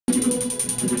Ladies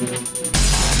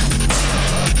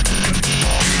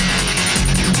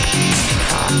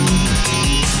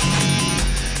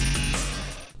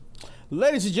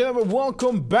and gentlemen,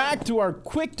 welcome back to our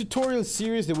quick tutorial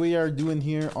series that we are doing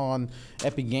here on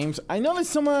Epic Games. I know that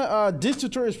some this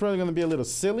tutorial is probably going to be a little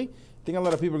silly. I think a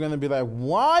lot of people are going to be like,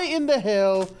 why in the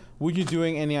hell would you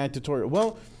doing NEI tutorial?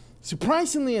 Well,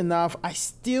 surprisingly enough, I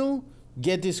still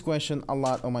get this question a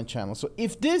lot on my channel. So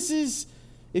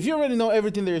if you already know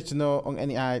everything there is to know on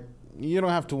NEI, you don't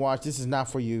have to watch. This is not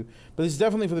for you. But it's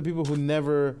definitely for the people who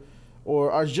never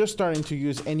or are just starting to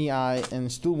use NEI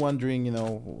and still wondering, you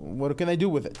know, what can I do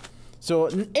with it? So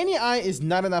NEI is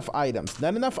not enough items.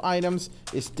 Not enough items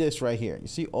is this right here. You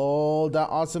see all that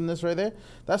awesomeness right there?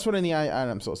 That's what NEI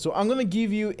items are. So I'm going to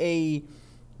give you a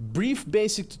brief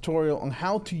basic tutorial on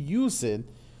how to use it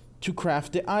to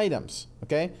craft the items,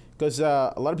 okay? Because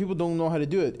a lot of people don't know how to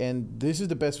do it, and this is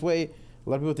the best way. A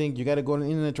lot of people think you got to go on the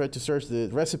internet, try to search the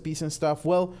recipes and stuff.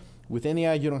 Well, with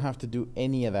NEI, you don't have to do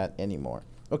any of that anymore.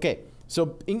 Okay,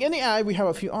 so in NEI, we have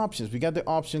a few options. We got the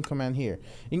option command here.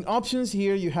 In options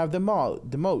here, you have the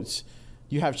modes.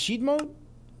 You have cheat mode,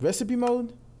 recipe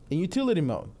mode, and utility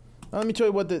mode. Now, let me tell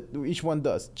you what each one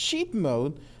does. Cheat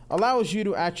mode allows you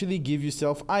to actually give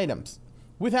yourself items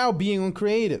without being on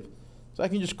creative. So I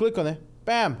can just click on it.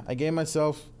 Bam! I gave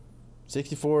myself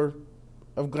 64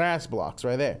 of grass blocks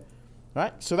right there.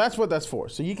 Right? So that's what that's for.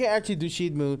 So you can actually do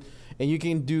cheat mode, and you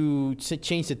can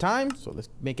change the time. So let's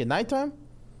make it nighttime.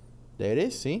 There it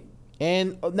is, see?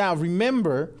 And now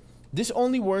remember, this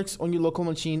only works on your local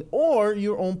machine or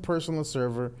your own personal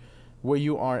server where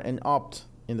you are an opt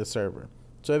in the server.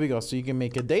 So there we go. So you can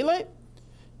make it daylight.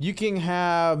 You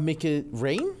can make it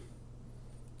rain.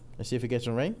 Let's see if it gets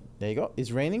some rain. There you go.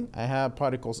 It's raining. I have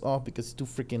particles off because it's too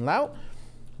freaking loud.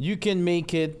 You can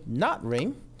make it not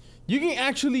rain. You can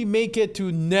actually make it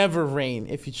to never rain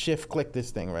if you shift click this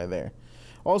thing right there.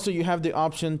 Also, you have the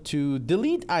option to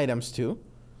delete items too.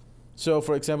 So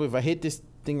for example, if I hit this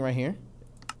thing right here,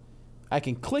 I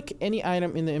can click any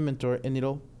item in the inventory and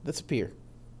it'll disappear.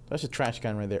 That's a trash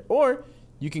can right there. Or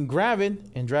you can grab it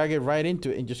and drag it right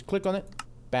into it and just click on it.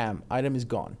 Bam, item is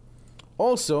gone.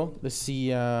 Also, let's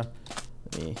see, let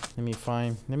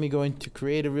me go into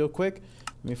creative real quick.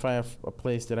 Let me find a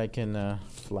place that I can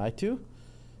fly to.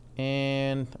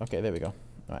 And okay, there we go.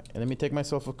 All right, and let me take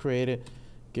myself a creative,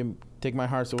 take my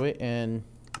hearts away, and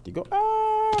you go.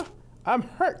 Ah, I'm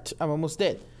hurt. I'm almost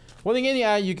dead. Well, in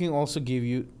NEI, you can also give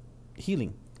you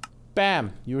healing.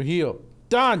 Bam, you're healed.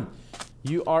 Done.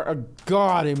 You are a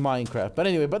god in Minecraft. But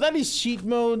anyway, but that is cheat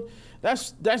mode.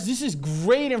 This is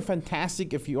great and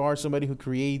fantastic if you are somebody who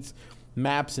creates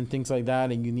maps and things like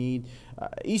that, and you need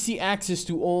easy access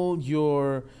to all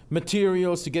your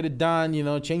materials to get it done, you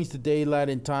know, change the daylight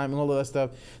and time and all of that stuff.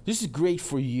 This is great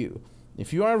for you.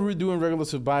 If you are doing regular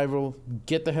survival,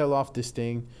 get the hell off this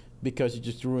thing, because you're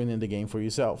just ruining the game for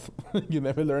yourself. You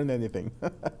never learn anything.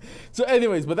 So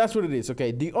anyways, but that's what it is.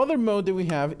 Okay, the other mode that we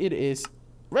have, it is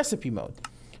recipe mode.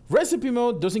 Recipe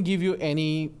mode doesn't give you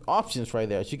any options right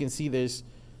there. As you can see, there's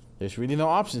really no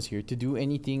options here to do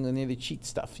anything, any of the cheat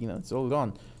stuff. You know, it's all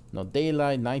gone. No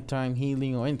daylight, nighttime,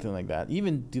 healing, or anything like that.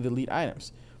 Even to delete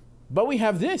items. But we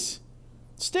have this.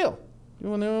 Still.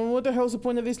 You wonder, what the hell's the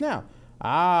point of this now?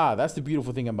 Ah, that's the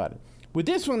beautiful thing about it. With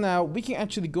this one now, we can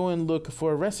actually go and look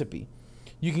for a recipe.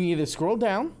 You can either scroll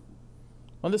down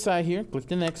on the side here, click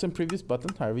the next and previous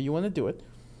button, however you want to do it.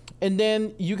 And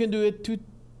then you can do it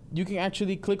you can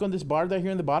actually click on this bar down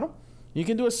here in the bottom. You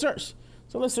can do a search.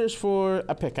 So let's search for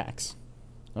a pickaxe.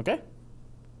 Okay?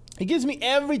 It gives me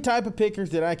every type of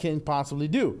pickaxe that I can possibly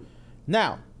do.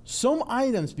 Now, some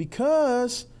items,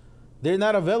 because they're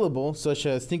not available, such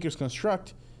as Tinker's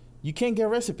Construct, you can't get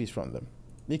recipes from them.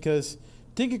 Because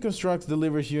Tinker Construct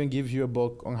delivers you and gives you a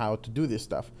book on how to do this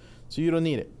stuff. So you don't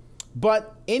need it.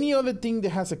 But any other thing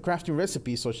that has a crafting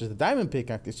recipe, such as the diamond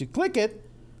pickaxe, you click it,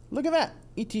 look at that.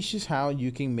 It teaches how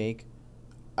you can make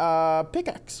a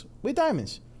pickaxe with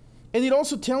diamonds. And it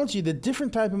also tells you the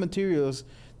different type of materials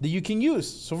that you can use.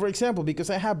 So for example, because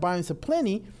I have biomes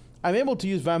aplenty, I'm able to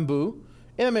use bamboo,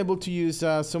 and I'm able to use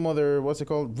some other,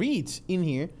 reeds in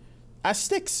here as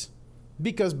sticks.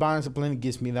 Because Biomes aplenty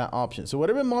gives me that option. So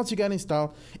whatever mods you got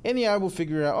installed, NEI will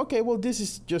figure out, okay, well, this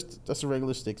is just a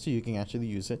regular stick, so you can actually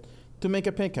use it to make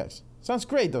a pickaxe. Sounds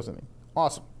great, doesn't it?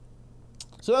 Awesome.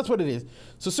 So that's what it is.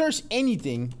 So search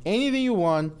anything you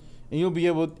want, and you'll be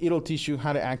able, it'll teach you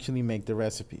how to actually make the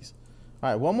recipes. All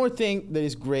right, one more thing that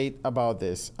is great about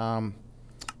this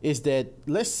is that,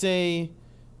 let's say,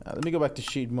 let me go back to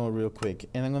sheet mode real quick,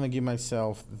 and I'm gonna give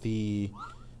myself the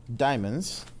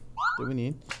diamonds that we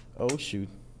need. Oh shoot.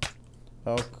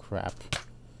 Oh crap.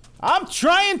 I'm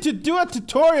trying to do a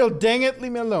tutorial, dang it,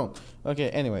 leave me alone. Okay,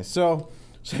 anyway, so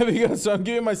here we go. So I'm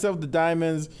giving myself the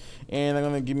diamonds, and I'm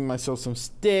gonna give myself some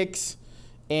sticks.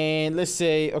 And let's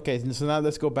say, okay, so now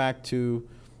let's go back to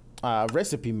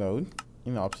recipe mode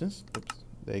in options. Oops,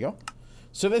 there you go.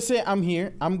 So let's say I'm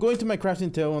here. I'm going to my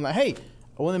crafting table and like, hey,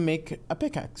 I want to make a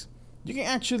pickaxe. You can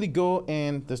actually go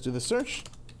and let's do the search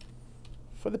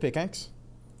for the pickaxe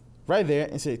right there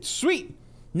and say, sweet.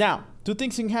 Now, two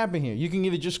things can happen here. You can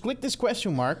either just click this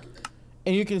question mark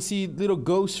and you can see little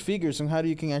ghost figures on how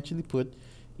you can actually put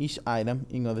each item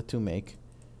in order to make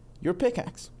your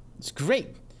pickaxe. It's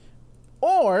great.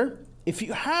 Or if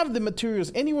you have the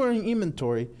materials anywhere in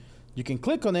inventory, you can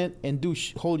click on it and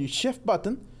hold your shift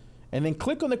button and then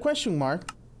click on the question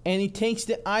mark, and it takes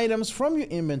the items from your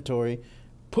inventory,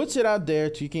 puts it out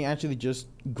there so you can actually just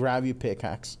grab your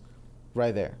pickaxe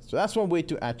right there. So that's one way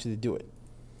to actually do it.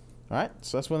 All right,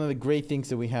 so that's one of the great things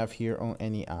that we have here on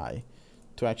NEI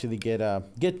to actually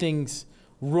get things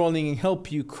rolling and help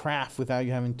you craft without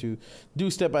you having to do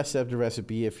step-by-step the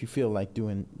recipe if you feel like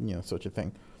doing, you know, such a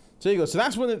thing. So there you go. So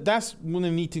that's one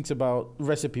of the neat things about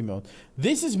recipe mode.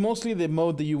 This is mostly the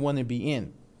mode that you want to be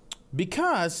in,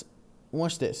 because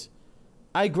watch this.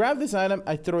 I grab this item,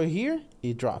 I throw it here,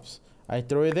 it drops. I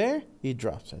throw it there, it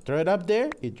drops. I throw it up there,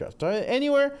 it drops. Throw it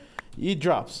anywhere, it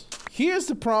drops. Here's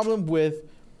the problem with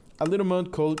a little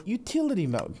mode called utility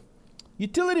mode.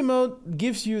 Utility mode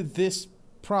gives you this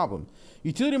problem.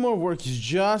 Utility mode works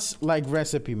just like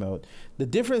recipe mode. The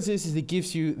difference is it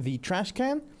gives you the trash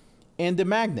can and the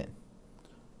magnet.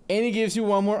 And it gives you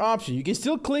one more option. You can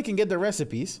still click and get the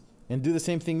recipes and do the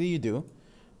same thing that you do.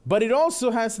 But it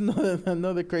also has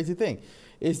another crazy thing.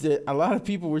 Is that a lot of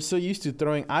people were so used to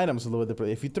throwing items all over the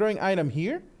place. If you're throwing item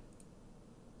here,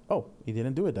 oh, he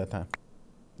didn't do it that time.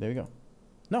 There we go.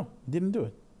 No, he didn't do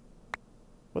it.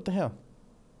 What the hell?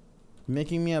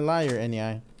 Making me a liar,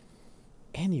 NEI.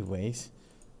 Anyways,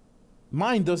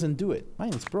 mine doesn't do it.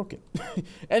 Mine is broken.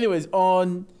 Anyways,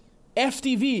 on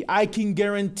FTV, I can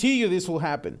guarantee you this will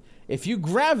happen. If you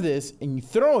grab this and you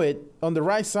throw it on the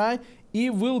right side,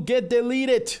 it will get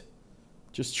deleted.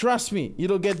 Just trust me,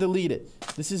 it'll get deleted.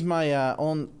 This is my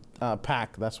own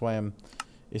pack. That's why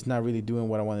it's not really doing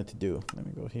what I wanted to do. Let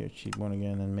me go here, cheat mode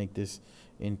again, and make this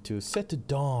into set to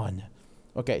dawn.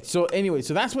 Okay, so anyway,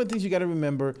 so that's one thing you got to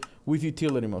remember with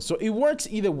utility mode. So it works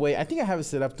either way. I think I have it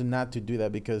set up to not to do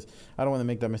that because I don't want to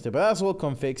make that mistake. But that's all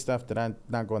config stuff that I'm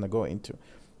not going to go into.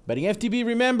 But in FTB,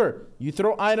 remember, you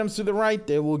throw items to the right,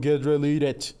 they will get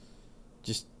deleted.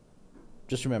 Just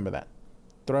remember that.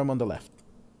 Throw them on the left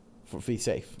for be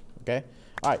safe. Okay.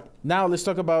 All right. Now let's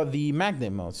talk about the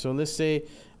magnet mode. So let's say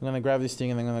I'm gonna grab this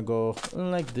thing and I'm gonna go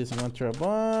like this. I'm gonna throw a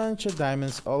bunch of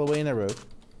diamonds all the way in a row.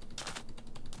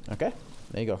 Okay.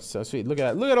 There you go. So sweet. Look at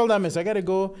that. Look at all diamonds. I gotta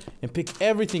go and pick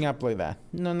everything up like that.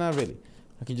 No, not really.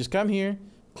 I can just come here,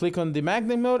 click on the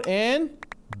magnet mode, and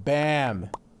bam.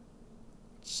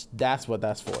 That's what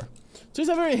that's for. So it's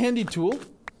a very handy tool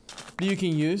that you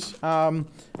can use. A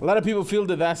lot of people feel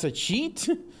that that's a cheat.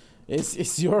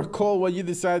 It's your call what you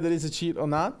decide that it's a cheat or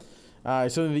not.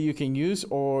 It's something that you can use,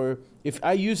 or if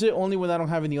I use it only when I don't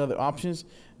have any other options.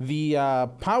 The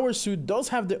power suit does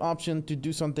have the option to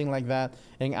do something like that,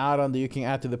 and add-on that you can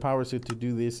add to the power suit to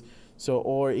do this. So,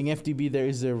 or in FTB there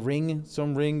is a ring,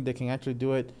 some ring that can actually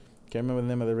do it. Can't remember the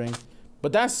name of the ring,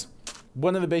 but that's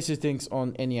one of the basic things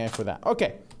on NEI for that.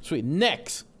 Okay, sweet.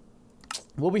 Next,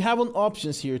 what we have on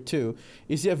options here too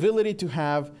is the ability to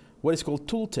have what is called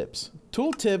tooltips.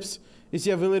 Tooltips is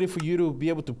the ability for you to be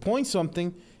able to point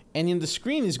something, and in the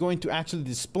screen is going to actually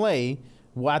display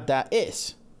what that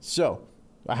is. So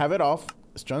I have it off.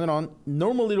 Let's turn it on.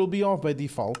 Normally it'll be off by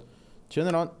default. Turn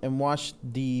it on and watch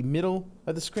the middle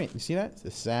of the screen. You see that? It's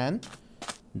the sand.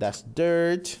 That's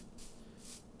dirt.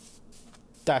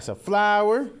 That's a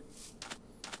flower.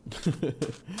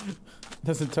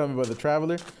 Doesn't tell me about the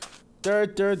traveler.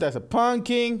 Dirt, that's a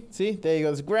pumpkin. See, there you go.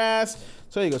 There's grass.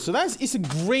 So there you go. So it's a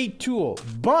great tool.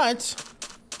 But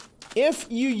if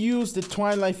you use the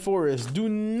Twilight Forest, do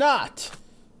not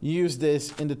use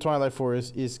this in the Twilight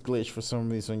Forest. It's glitched for some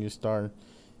reason. You start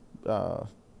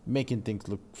making things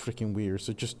look freaking weird.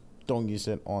 So just don't use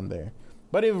it on there.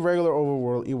 But in regular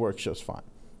overworld, it works just fine.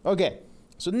 Okay.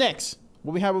 So next,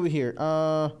 what we have over here.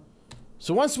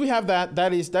 So once we have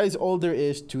that is all there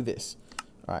is to this.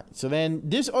 All right. So then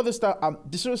this other stuff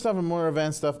and more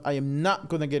advanced stuff, I am not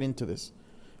gonna get into this.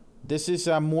 This is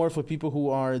more for people who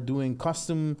are doing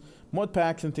custom mod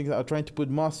packs and things that are trying to put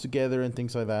mods together and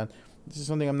things like that. This is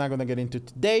something I'm not gonna get into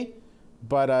today,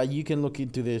 but you can look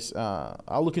into this.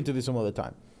 I'll look into this some other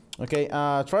time. Okay.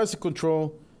 Trials to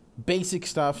control. basic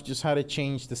stuff, just how to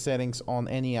change the settings on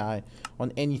NEI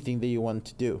on anything that you want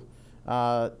to do.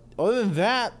 Other than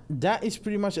that, that is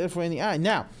pretty much it for NEI.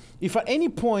 Now, if at any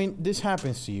point this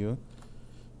happens to you,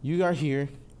 you are here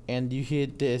and you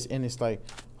hit this and it's like,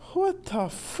 what the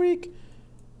freak?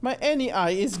 My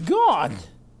NEI is gone.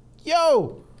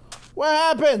 Yo, what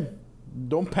happened?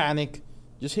 Don't panic.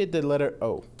 Just hit the letter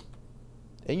O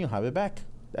and you'll have it back.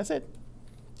 That's it.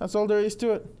 That's all there is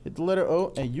to it. Hit the letter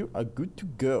O and you are good to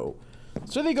go.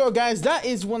 So there you go, guys. That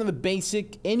is one of the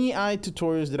basic NEI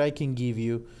tutorials that I can give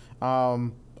you.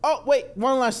 Oh, wait,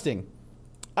 one last thing.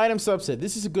 Item subset.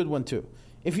 This is a good one too.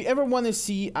 If you ever want to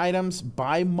see items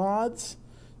by mods,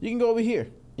 you can go over here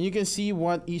and you can see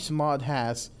what each mod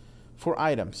has for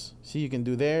items. See, you can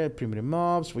do there, primitive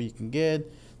mobs, where you can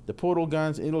get the portal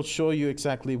guns. It'll show you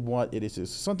exactly what it is.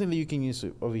 It's something that you can use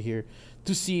over here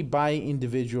to see by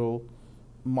individual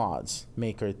mods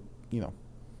maker, you know.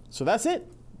 So that's it.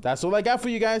 That's all I got for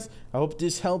you guys. I hope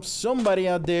this helps somebody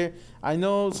out there. I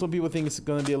know some people think it's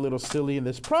gonna be a little silly, and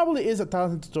there's probably is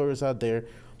 1,000 tutorials out there,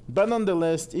 but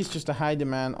nonetheless, it's just a high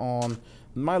demand on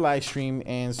my live stream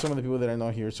and some of the people that I know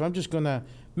here. So I'm just gonna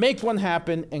make one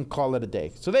happen and call it a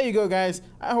day. So there you go, guys.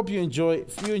 I hope you enjoy.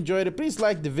 If you enjoyed it, please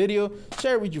like the video,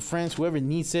 share it with your friends, whoever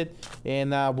needs it, and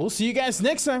we'll see you guys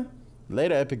next time.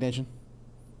 Later, Epic Nation.